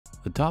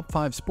The top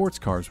 5 sports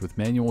cars with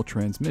manual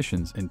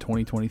transmissions in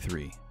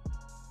 2023.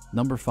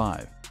 Number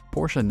 5.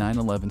 Porsche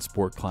 911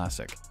 Sport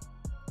Classic.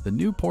 The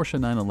new Porsche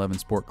 911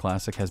 Sport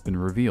Classic has been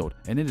revealed,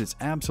 and it is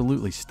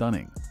absolutely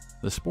stunning.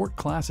 The Sport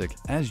Classic,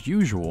 as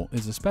usual,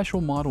 is a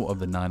special model of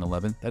the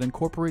 911 that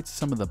incorporates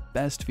some of the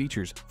best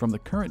features from the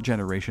current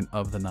generation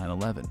of the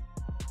 911.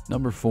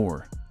 Number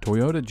 4.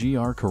 Toyota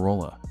GR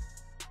Corolla.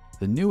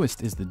 The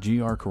newest is the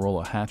GR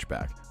Corolla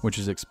hatchback, which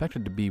is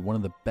expected to be one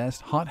of the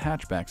best hot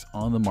hatchbacks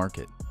on the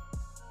market.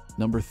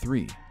 Number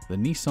 3. The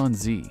Nissan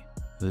Z.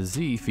 The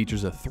Z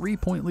features a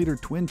 3.0-liter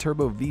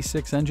twin-turbo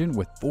V6 engine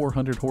with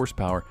 400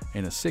 horsepower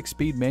and a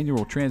 6-speed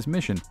manual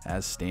transmission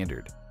as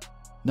standard.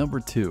 Number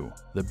 2.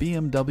 The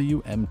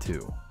BMW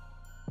M2.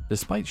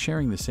 Despite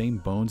sharing the same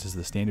bones as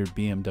the standard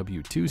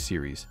BMW 2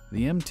 Series,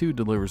 the M2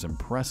 delivers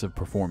impressive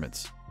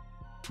performance.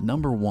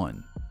 Number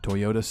 1.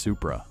 Toyota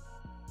Supra.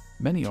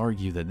 Many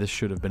argue that this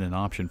should have been an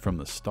option from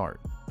the start,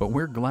 but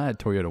we're glad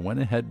Toyota went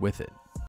ahead with it.